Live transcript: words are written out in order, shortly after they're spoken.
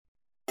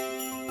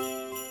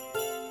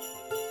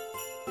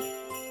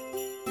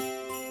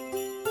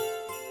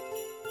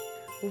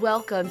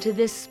Welcome to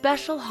this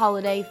special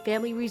holiday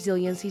Family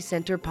Resiliency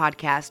Center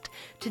podcast.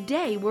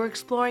 Today, we're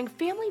exploring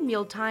family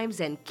meal times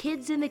and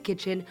kids in the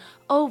kitchen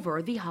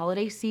over the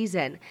holiday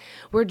season.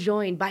 We're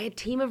joined by a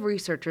team of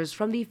researchers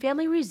from the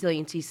Family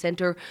Resiliency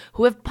Center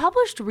who have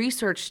published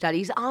research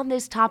studies on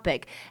this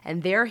topic,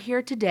 and they're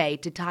here today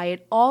to tie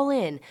it all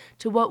in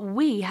to what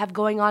we have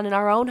going on in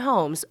our own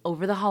homes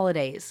over the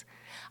holidays.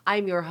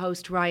 I'm your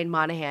host, Ryan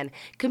Monahan,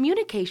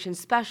 Communications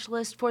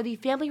Specialist for the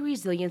Family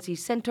Resiliency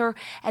Center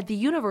at the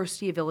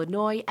University of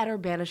Illinois at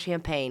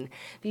Urbana-Champaign.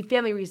 The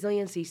Family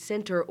Resiliency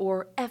Center,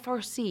 or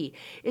FRC,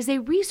 is a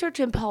research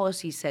and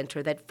policy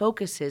center that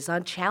focuses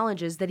on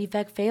challenges that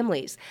affect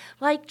families,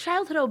 like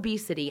childhood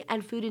obesity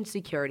and food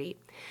insecurity.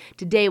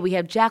 Today, we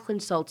have Jacqueline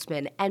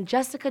Saltzman and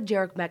Jessica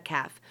Jarek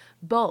Metcalf.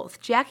 Both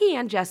Jackie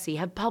and Jessie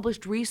have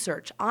published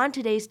research on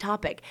today's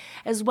topic,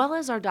 as well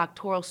as our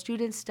doctoral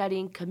students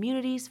studying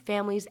communities,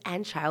 families,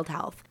 and child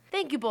health.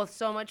 Thank you both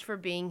so much for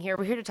being here.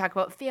 We're here to talk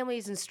about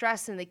families and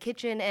stress in the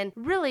kitchen, and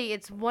really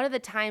it's one of the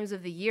times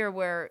of the year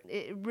where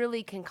it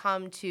really can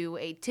come to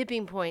a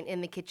tipping point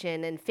in the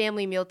kitchen and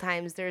family meal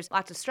times. There's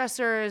lots of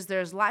stressors,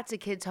 there's lots of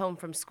kids home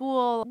from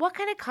school. What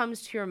kind of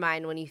comes to your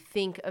mind when you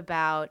think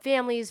about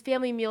families,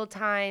 family meal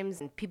times,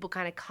 and people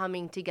kind of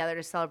coming together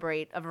to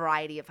celebrate a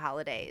variety of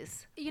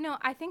holidays? You know,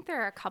 I think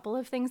there are a couple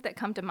of things that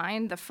come to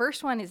mind. The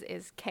first one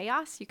is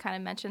chaos. You kind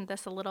of mentioned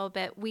this a little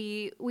bit.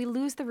 We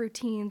lose the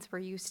routines we're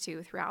used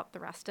to throughout the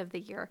rest of the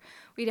year.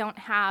 We don't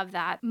have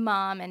that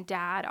mom and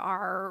dad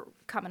are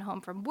coming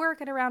home from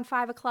work at around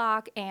 5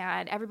 o'clock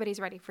and everybody's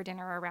ready for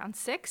dinner around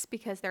 6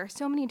 because there are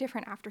so many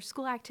different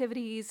after-school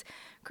activities,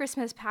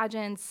 Christmas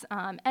pageants,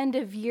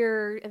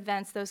 end-of-year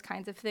events, those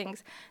kinds of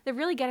things that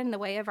really get in the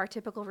way of our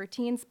typical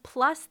routines,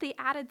 plus the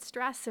added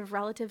stress of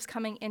relatives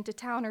coming into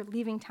town or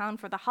leaving town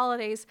for the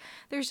holidays.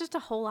 There's just a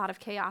whole lot of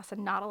chaos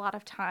and not a lot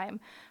of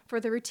time for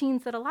the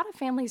routines that a lot of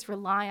families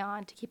rely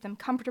on to keep them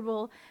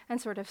comfortable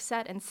and sort of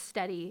set and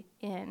steady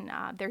in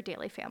their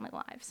daily family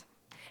lives.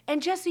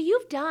 And Jessie,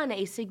 you've done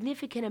a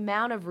significant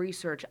amount of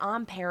research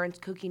on parents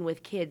cooking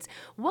with kids.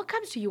 What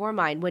comes to your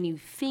mind when you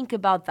think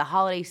about the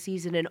holiday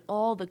season and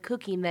all the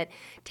cooking that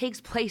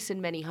takes place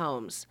in many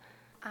homes?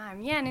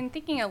 And in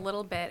thinking a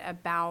little bit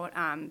about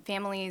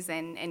families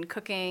and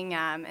cooking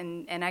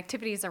and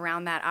activities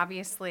around that,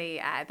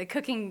 obviously the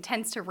cooking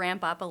tends to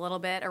ramp up a little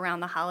bit around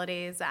the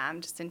holidays,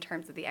 just in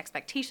terms of the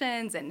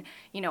expectations and,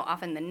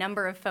 often the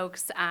number of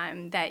folks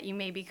that you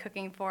may be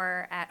cooking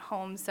for at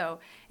home. So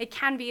it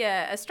can be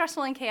a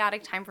stressful and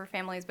chaotic time for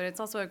families, but it's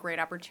also a great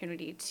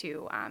opportunity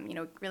to,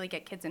 really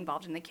get kids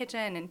involved in the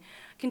kitchen and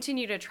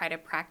continue to try to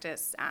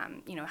practice,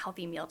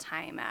 healthy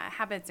mealtime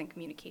habits and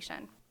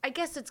communication. I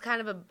guess it's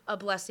kind of a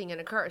blessing and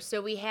a curse.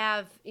 So we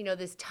have,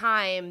 this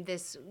time,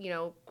 this,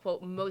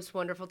 quote, most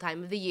wonderful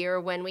time of the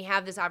year when we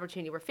have this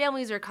opportunity where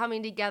families are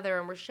coming together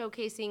and we're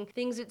showcasing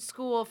things at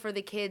school for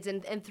the kids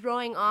and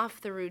throwing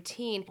off the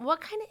routine. What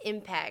kind of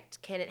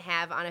impact can it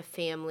have on a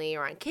family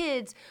or on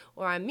kids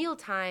or on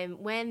mealtime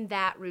when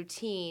that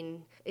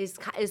routine is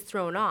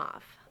thrown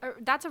off?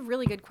 That's a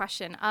really good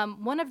question.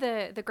 One of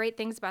the great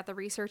things about the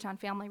research on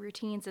family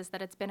routines is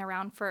that it's been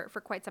around for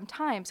quite some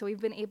time. So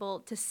we've been able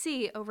to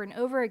see over and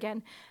over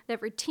again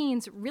that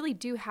routines really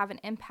do have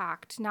an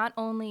impact, not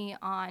only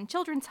on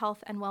children's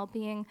health and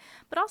well-being,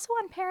 but also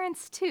on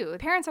parents too.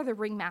 Parents are the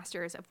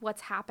ringmasters of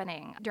what's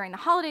happening during the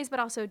holidays,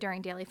 but also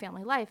during daily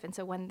family life. And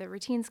so when the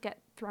routines get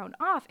thrown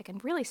off, it can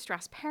really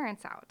stress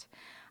parents out.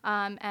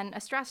 And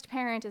a stressed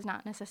parent is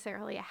not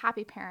necessarily a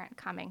happy parent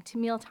coming to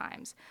meal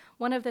times.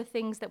 One of the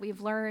things that we've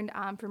learned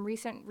from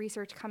recent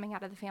research coming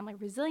out of the Family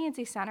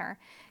Resiliency Center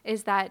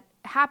is that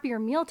happier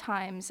meal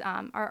times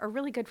are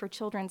really good for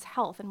children's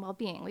health and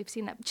well-being. We've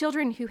seen that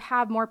children who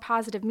have more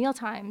positive meal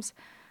times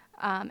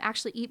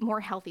actually eat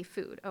more healthy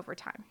food over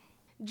time.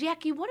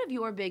 Jackie, one of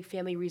your big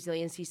Family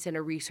Resiliency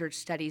Center research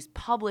studies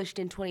published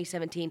in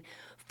 2017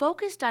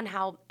 focused on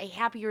how a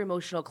happier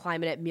emotional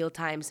climate at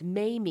mealtimes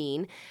may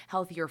mean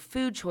healthier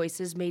food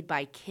choices made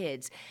by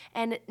kids.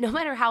 And no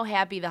matter how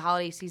happy the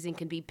holiday season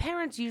can be,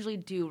 parents usually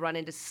do run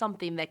into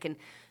something that can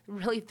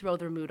really throw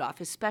their mood off,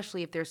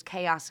 especially if there's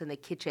chaos in the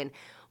kitchen.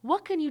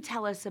 What can you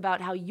tell us about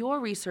how your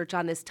research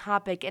on this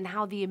topic and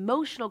how the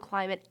emotional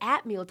climate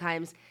at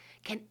mealtimes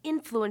can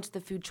influence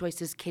the food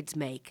choices kids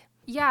make?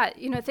 Yeah,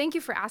 thank you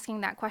for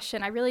asking that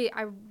question. I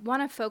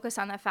want to focus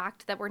on the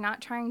fact that we're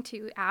not trying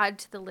to add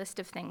to the list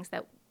of things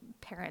that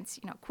parents,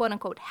 quote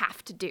unquote,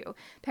 have to do.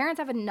 Parents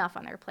have enough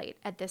on their plate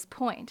at this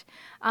point.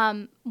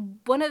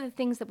 One of the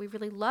things that we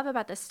really love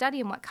about this study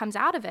and what comes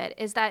out of it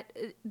is that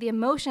the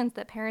emotions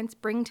that parents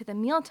bring to the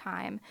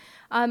mealtime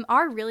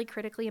are really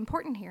critically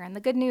important here. And the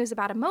good news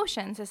about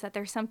emotions is that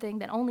there's something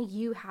that only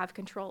you have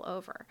control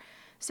over.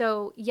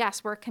 So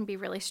yes, work can be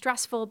really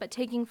stressful, but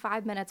taking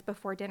 5 minutes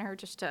before dinner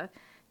just to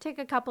take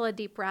a couple of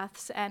deep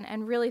breaths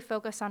and really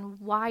focus on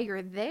why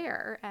you're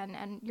there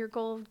and your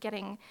goal of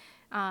getting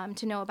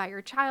to know about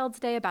your child's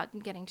day,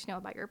 about getting to know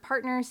about your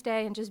partner's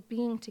day, and just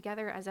being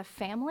together as a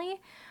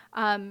family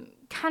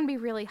can be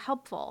really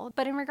helpful.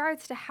 But in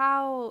regards to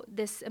how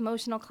this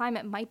emotional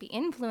climate might be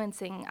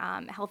influencing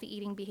healthy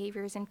eating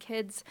behaviors in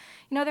kids,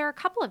 there are a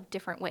couple of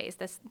different ways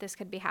this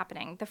could be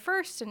happening. The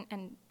first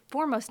and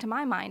foremost to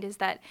my mind is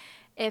that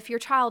if your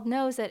child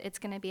knows that it's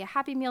going to be a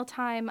happy meal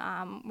time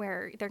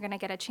where they're going to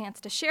get a chance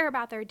to share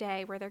about their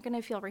day, where they're going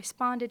to feel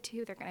responded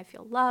to, they're going to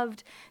feel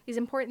loved, these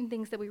important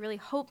things that we really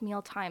hope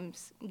meal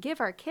times give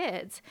our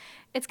kids,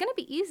 it's going to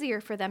be easier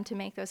for them to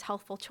make those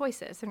healthful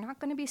choices. They're not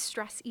going to be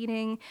stress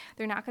eating.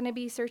 They're not going to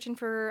be searching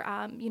for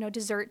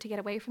dessert to get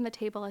away from the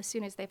table as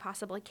soon as they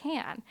possibly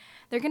can.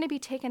 They're going to be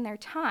taking their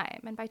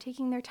time, and by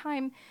taking their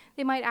time,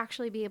 they might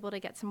actually be able to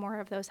get some more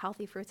of those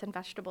healthy fruits and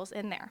vegetables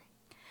in there.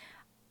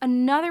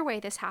 Another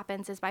way this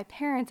happens is by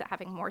parents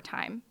having more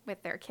time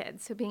with their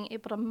kids, so being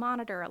able to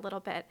monitor a little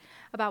bit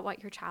about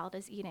what your child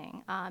is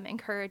eating,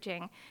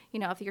 encouraging,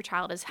 if your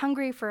child is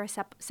hungry for a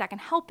second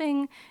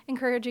helping,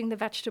 encouraging the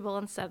vegetable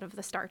instead of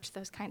the starch,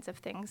 those kinds of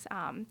things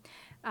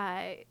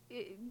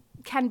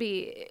can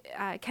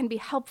be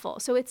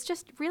helpful. So it's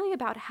just really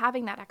about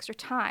having that extra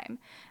time,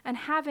 and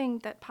having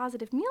that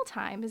positive meal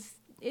time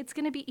it's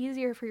going to be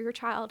easier for your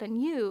child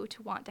and you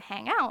to want to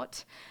hang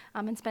out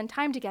and spend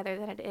time together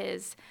than it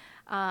is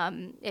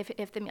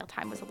if the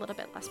mealtime was a little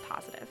bit less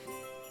positive.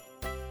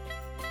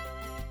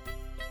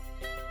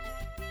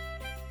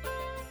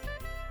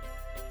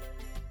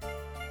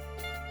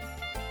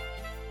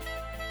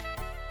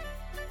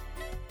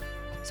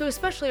 So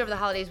especially over the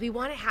holidays, we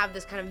want to have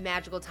this kind of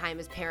magical time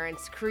as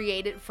parents,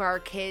 create it for our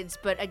kids.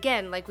 But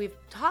again, like we've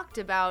talked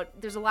about,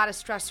 there's a lot of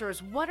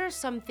stressors. What are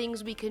some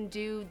things we can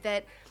do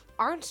that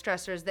aren't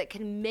stressors that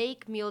can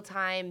make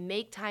mealtime,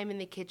 make time in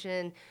the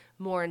kitchen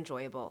more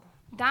enjoyable?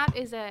 That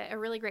is a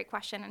really great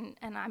question,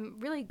 and I'm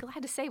really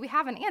glad to say we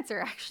have an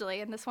answer,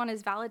 actually, and this one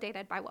is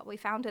validated by what we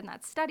found in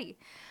that study.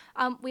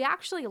 We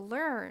actually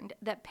learned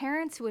that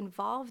parents who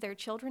involve their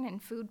children in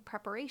food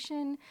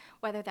preparation,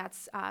 whether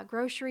that's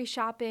grocery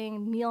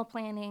shopping, meal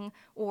planning,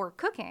 or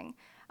cooking,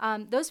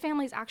 those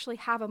families actually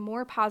have a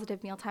more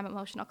positive mealtime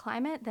emotional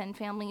climate than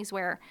families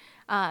where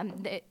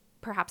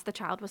perhaps the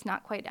child was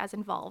not quite as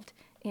involved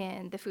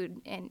in the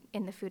food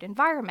in the food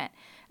environment.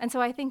 And so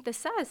I think this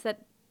says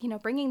that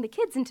bringing the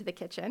kids into the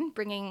kitchen,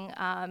 bringing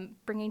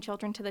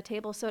children to the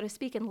table, so to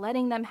speak, and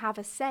letting them have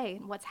a say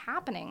in what's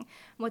happening,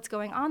 what's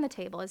going on the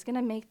table, is going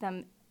to make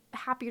them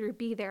happier to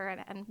be there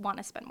and want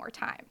to spend more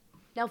time.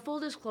 Now, full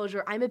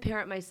disclosure, I'm a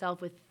parent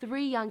myself with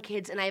 3 young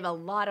kids, and I have a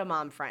lot of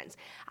mom friends.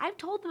 I've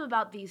told them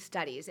about these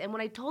studies, and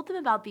when I told them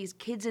about these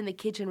kids in the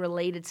kitchen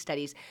related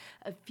studies,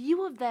 a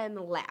few of them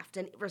laughed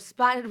and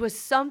responded with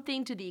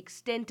something to the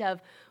extent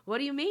of, "What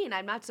do you mean?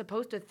 I'm not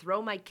supposed to throw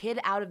my kid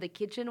out of the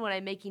kitchen when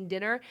I'm making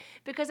dinner?"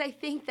 Because I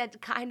think that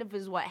kind of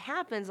is what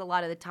happens a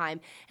lot of the time.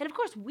 And of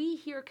course, we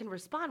here can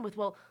respond with,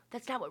 well,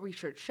 that's not what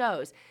research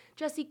shows.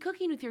 Jessie,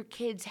 cooking with your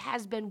kids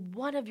has been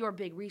one of your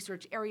big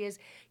research areas.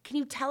 Can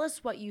you tell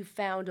us what you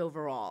found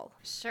overall?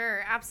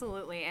 Sure,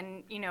 absolutely.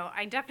 And,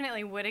 I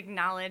definitely would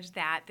acknowledge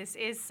that this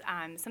is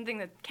something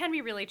that can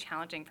be really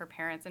challenging for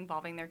parents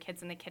involving their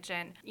kids in the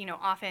kitchen.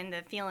 Often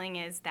the feeling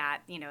is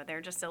that,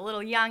 they're just a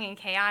little young and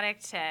chaotic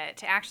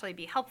to actually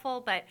be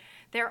helpful, but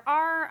there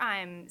are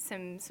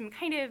some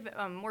kind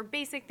of more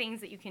basic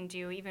things that you can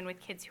do even with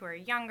kids who are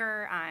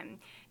younger,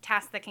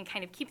 tasks that can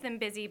kind of keep them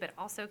busy but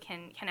also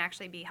can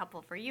actually be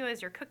helpful for you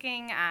as you're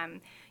cooking.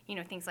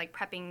 Things like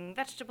prepping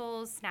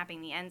vegetables,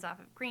 snapping the ends off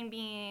of green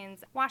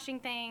beans, washing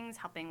things,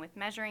 helping with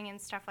measuring and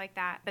stuff like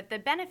that. But the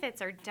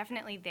benefits are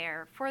definitely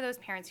there for those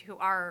parents who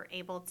are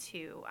able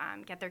to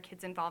get their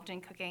kids involved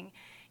in cooking.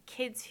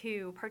 Kids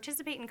who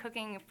participate in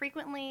cooking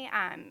frequently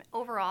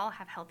overall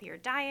have healthier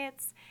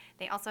diets.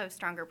 They also have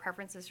stronger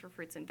preferences for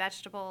fruits and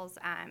vegetables,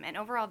 and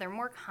overall they're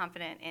more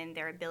confident in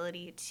their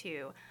ability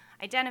to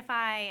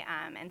identify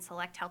and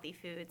select healthy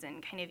foods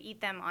and kind of eat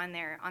them on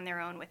their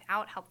own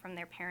without help from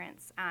their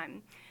parents.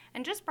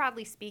 And just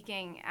broadly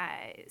speaking,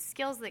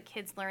 skills that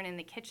kids learn in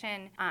the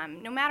kitchen,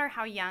 no matter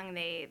how young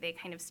they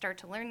kind of start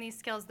to learn these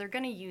skills, they're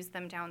going to use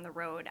them down the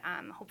road.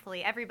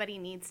 Hopefully everybody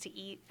needs to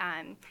eat.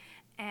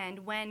 And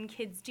when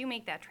kids do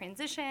make that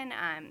transition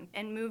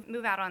and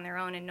move out on their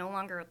own and no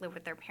longer live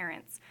with their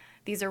parents,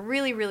 these are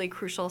really, really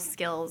crucial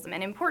skills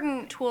and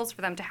important tools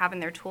for them to have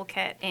in their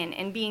toolkit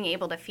in being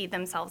able to feed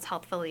themselves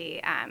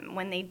healthfully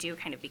when they do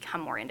kind of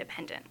become more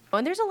independent.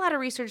 And there's a lot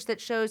of research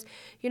that shows,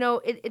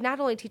 it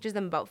not only teaches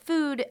them about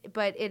food,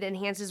 but it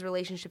enhances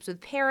relationships with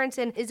parents.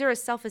 And is there a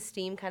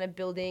self-esteem kind of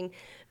building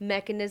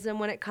mechanism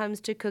when it comes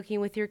to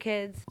cooking with your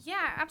kids?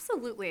 Yeah,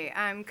 absolutely.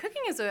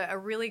 Cooking is a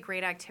really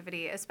great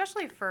activity,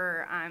 especially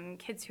for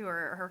kids who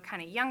are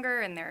kind of younger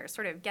and they're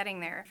sort of getting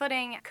their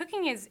footing.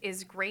 Cooking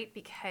is great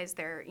because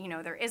they're,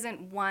 there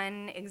isn't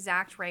one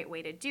exact right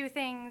way to do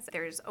things.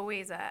 There's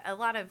always a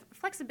lot of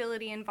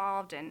flexibility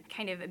involved and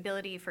kind of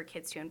ability for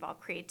kids to involve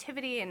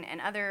creativity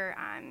and other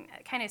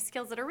kind of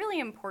skills that are really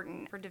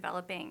important for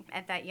developing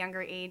at that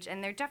younger age.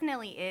 And there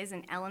definitely is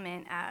an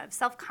element of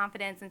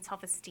self-confidence and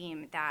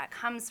self-esteem that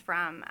comes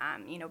from,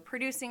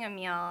 producing a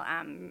meal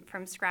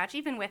from scratch,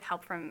 even with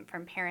help from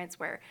parents,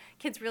 where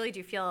kids really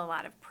do feel a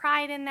lot of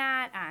pride in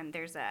that.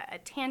 There's a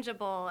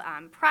tangible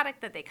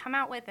product that they come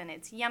out with, and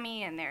it's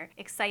yummy, and they're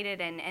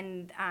excited.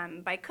 And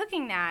by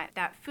cooking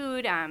that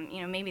food,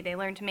 maybe they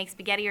learn to make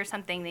spaghetti or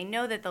something, they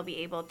know that they'll be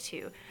able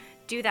to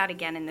do that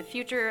again in the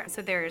future.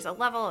 So there's a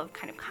level of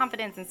kind of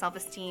confidence and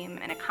self-esteem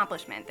and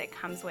accomplishment that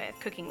comes with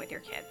cooking with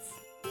your kids.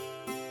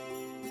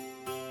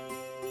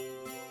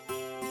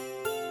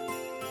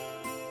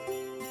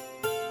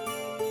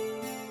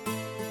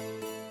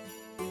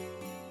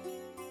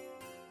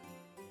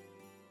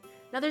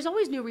 Now, there's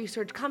always new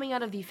research coming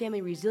out of the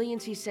Family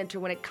Resiliency Center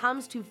when it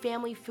comes to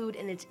family food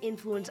and its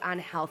influence on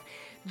health.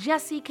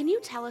 Jessie, can you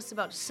tell us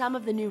about some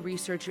of the new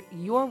research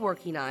you're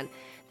working on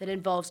that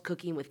involves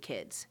cooking with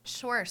kids?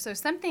 Sure. So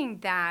something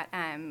that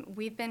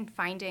we've been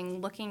finding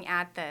looking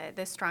at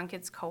the Strong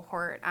Kids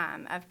cohort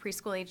of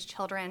preschool-age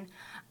children,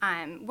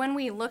 when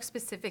we look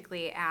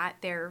specifically at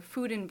their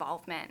food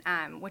involvement,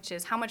 which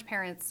is how much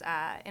parents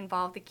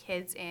involve the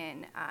kids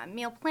in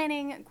meal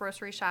planning,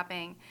 grocery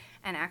shopping,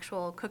 and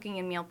actual cooking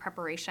and meal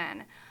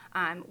preparation,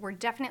 we're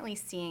definitely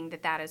seeing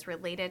that is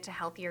related to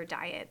healthier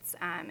diets.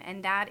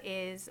 And that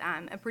is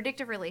a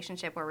predictive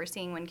relationship where we're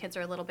seeing when kids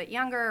are a little bit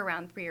younger,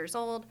 around 3 years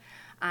old,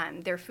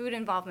 their food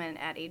involvement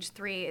at age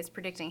 3 is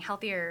predicting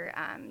healthier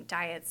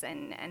diets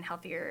and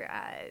healthier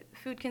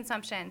food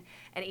consumption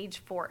at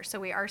age 4.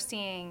 So we are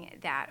seeing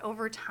that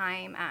over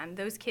time,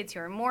 those kids who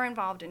are more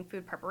involved in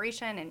food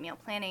preparation and meal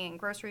planning and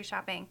grocery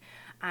shopping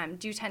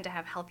do tend to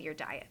have healthier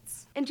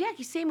diets. And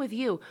Jackie, same with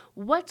you.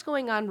 What's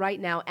going on right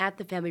now at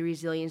the Family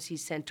Resiliency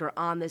Center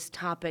on this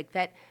topic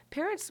that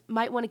parents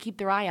might want to keep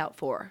their eye out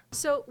for?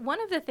 So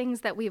one of the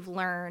things that we've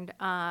learned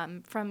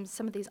from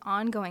some of these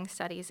ongoing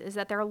studies is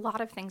that there are a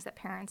lot of things that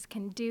parents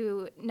can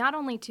do, not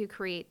only to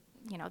create,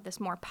 this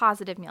more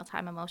positive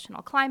mealtime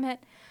emotional climate,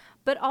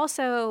 but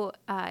also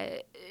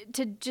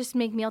to just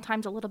make meal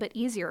times a little bit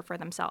easier for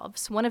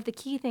themselves. One of the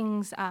key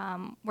things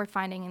we're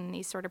finding in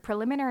these sort of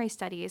preliminary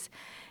studies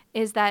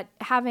is that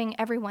having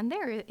everyone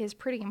there is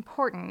pretty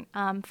important.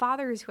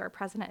 Fathers who are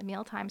present at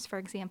mealtimes, for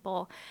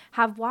example,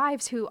 have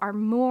wives who are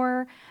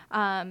more,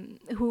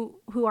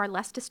 who are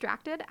less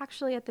distracted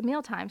actually at the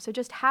mealtime. So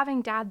just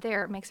having dad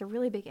there makes a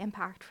really big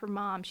impact for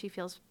mom. She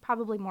feels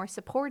probably more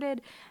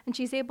supported, and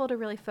she's able to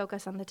really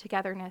focus on the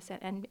togetherness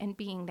and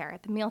being there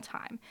at the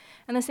mealtime.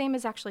 And the same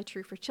is actually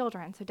true for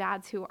children. So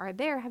dads who are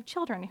there have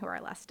children who are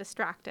less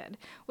distracted,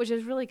 which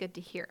is really good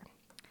to hear.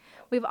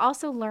 We've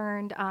also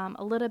learned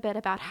a little bit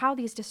about how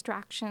these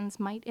distractions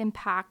might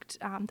impact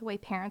the way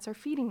parents are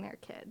feeding their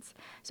kids.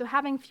 So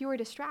having fewer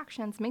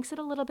distractions makes it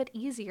a little bit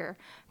easier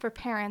for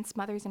parents,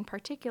 mothers in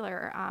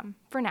particular,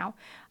 for now,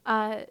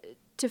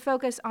 to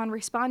focus on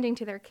responding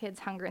to their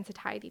kids' hunger and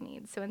satiety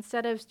needs. So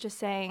instead of just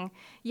saying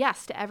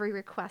yes to every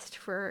request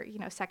for,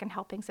 second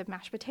helpings of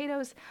mashed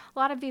potatoes, a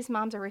lot of these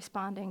moms are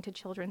responding to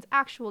children's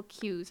actual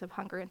cues of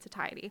hunger and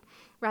satiety,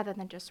 rather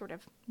than just sort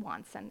of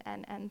wants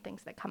and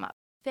things that come up.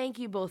 Thank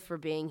you both for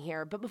being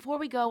here. But before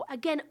we go,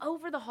 again,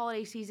 over the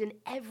holiday season,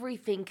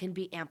 everything can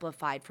be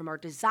amplified, from our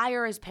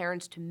desire as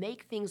parents to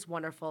make things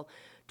wonderful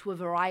to a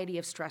variety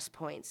of stress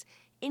points.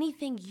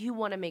 Anything you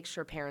want to make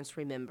sure parents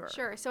remember?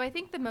 Sure. So I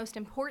think the most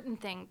important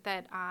thing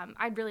that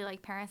I'd really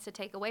like parents to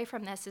take away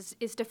from this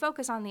is to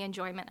focus on the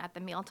enjoyment at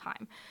the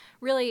mealtime.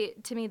 Really,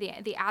 to me,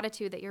 the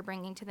attitude that you're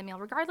bringing to the meal,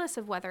 regardless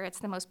of whether it's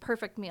the most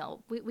perfect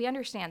meal, we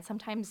understand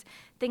sometimes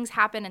things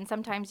happen, and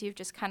sometimes you've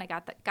just kind of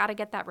got to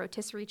get that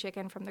rotisserie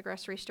chicken from the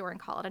grocery store and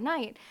call it a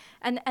night,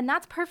 and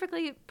that's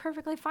perfectly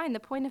fine. The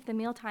point of the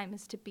mealtime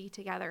is to be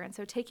together, and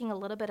so taking a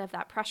little bit of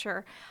that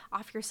pressure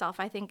off yourself,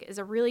 I think, is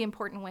a really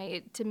important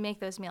way to make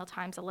those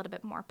mealtimes a little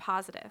bit more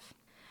positive.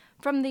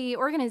 From the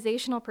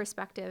organizational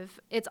perspective,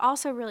 it's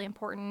also really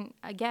important,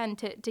 again,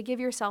 to give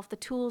yourself the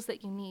tools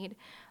that you need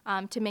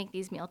to make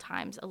these meal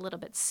times a little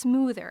bit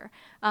smoother.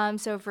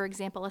 So, for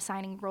example,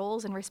 assigning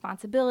roles and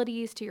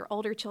responsibilities to your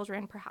older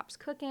children, perhaps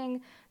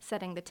cooking,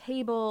 setting the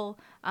table,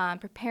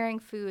 preparing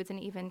foods, and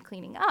even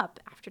cleaning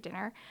up after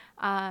dinner.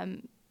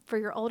 For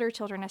your older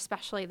children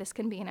especially, this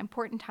can be an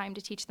important time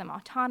to teach them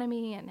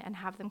autonomy and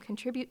have them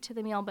contribute to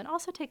the meal, but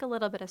also take a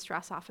little bit of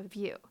stress off of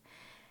you.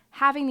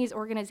 Having these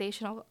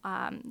organizational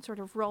sort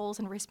of roles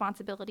and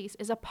responsibilities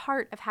is a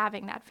part of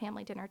having that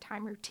family dinner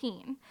time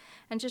routine,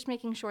 and just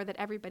making sure that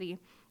everybody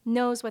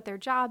knows what their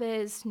job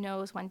is,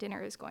 knows when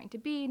dinner is going to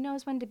be,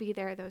 knows when to be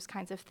there, those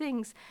kinds of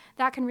things.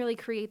 That can really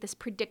create this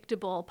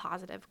predictable,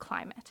 positive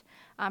climate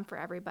for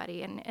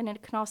everybody, and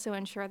it can also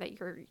ensure that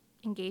you're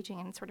engaging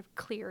in sort of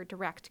clear,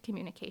 direct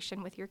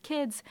communication with your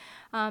kids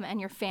and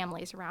your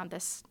families around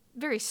this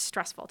very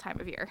stressful time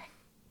of year.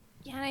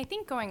 Yeah, and I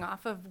think going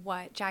off of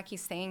what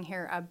Jackie's saying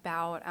here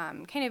about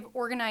kind of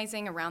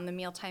organizing around the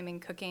mealtime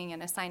and cooking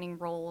and assigning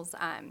roles,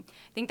 I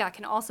think that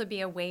can also be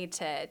a way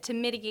to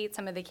mitigate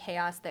some of the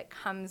chaos that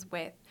comes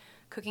with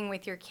cooking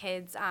with your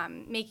kids,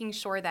 making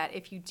sure that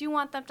if you do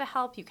want them to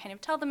help, you kind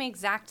of tell them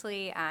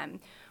exactly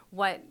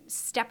what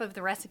step of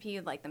the recipe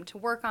you'd like them to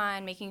work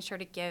on, making sure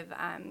to give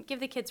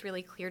the kids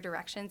really clear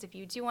directions if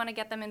you do want to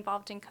get them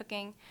involved in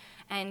cooking.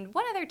 And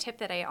one other tip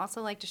that I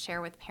also like to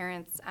share with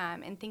parents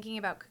in thinking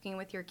about cooking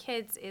with your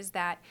kids is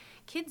that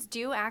kids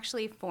do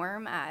actually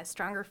form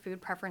stronger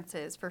food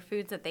preferences for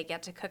foods that they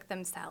get to cook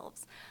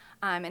themselves.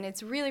 And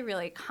it's really,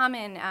 really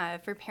common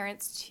for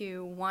parents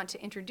to want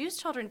to introduce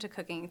children to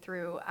cooking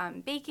through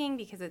baking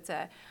because it's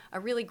a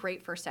really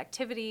great first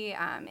activity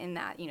in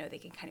that, they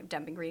can kind of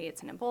dump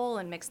ingredients in a bowl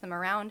and mix them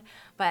around.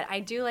 But I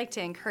do like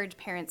to encourage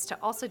parents to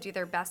also do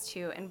their best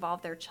to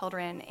involve their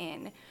children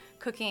in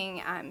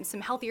cooking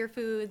some healthier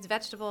foods,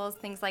 vegetables,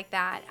 things like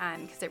that,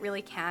 because it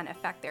really can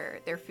affect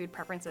their food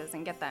preferences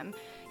and get them,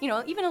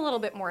 even a little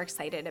bit more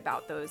excited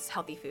about those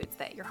healthy foods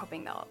that you're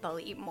hoping they'll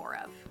eat more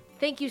of.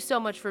 Thank you so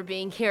much for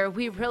being here.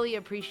 We really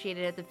appreciate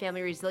it at the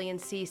Family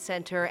Resiliency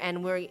Center,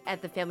 and we're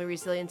at the Family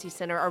Resiliency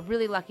Center are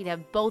really lucky to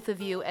have both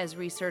of you as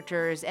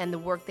researchers, and the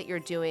work that you're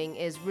doing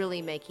is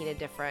really making a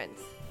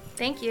difference.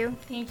 Thank you.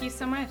 Thank you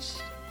so much.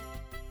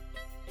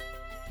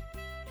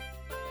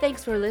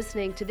 Thanks for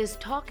listening to this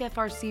Talk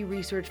FRC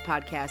Research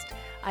podcast.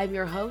 I'm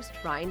your host,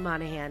 Ryan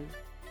Monahan.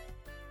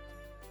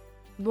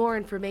 More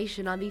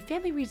information on the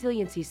Family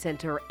Resiliency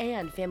Center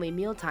and Family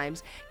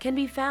Mealtimes can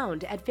be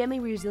found at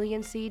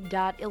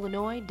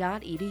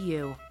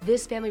familyresiliency.illinois.edu.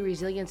 This Family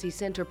Resiliency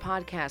Center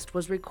podcast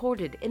was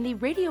recorded in the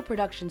radio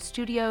production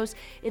studios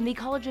in the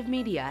College of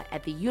Media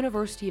at the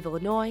University of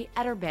Illinois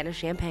at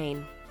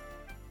Urbana-Champaign.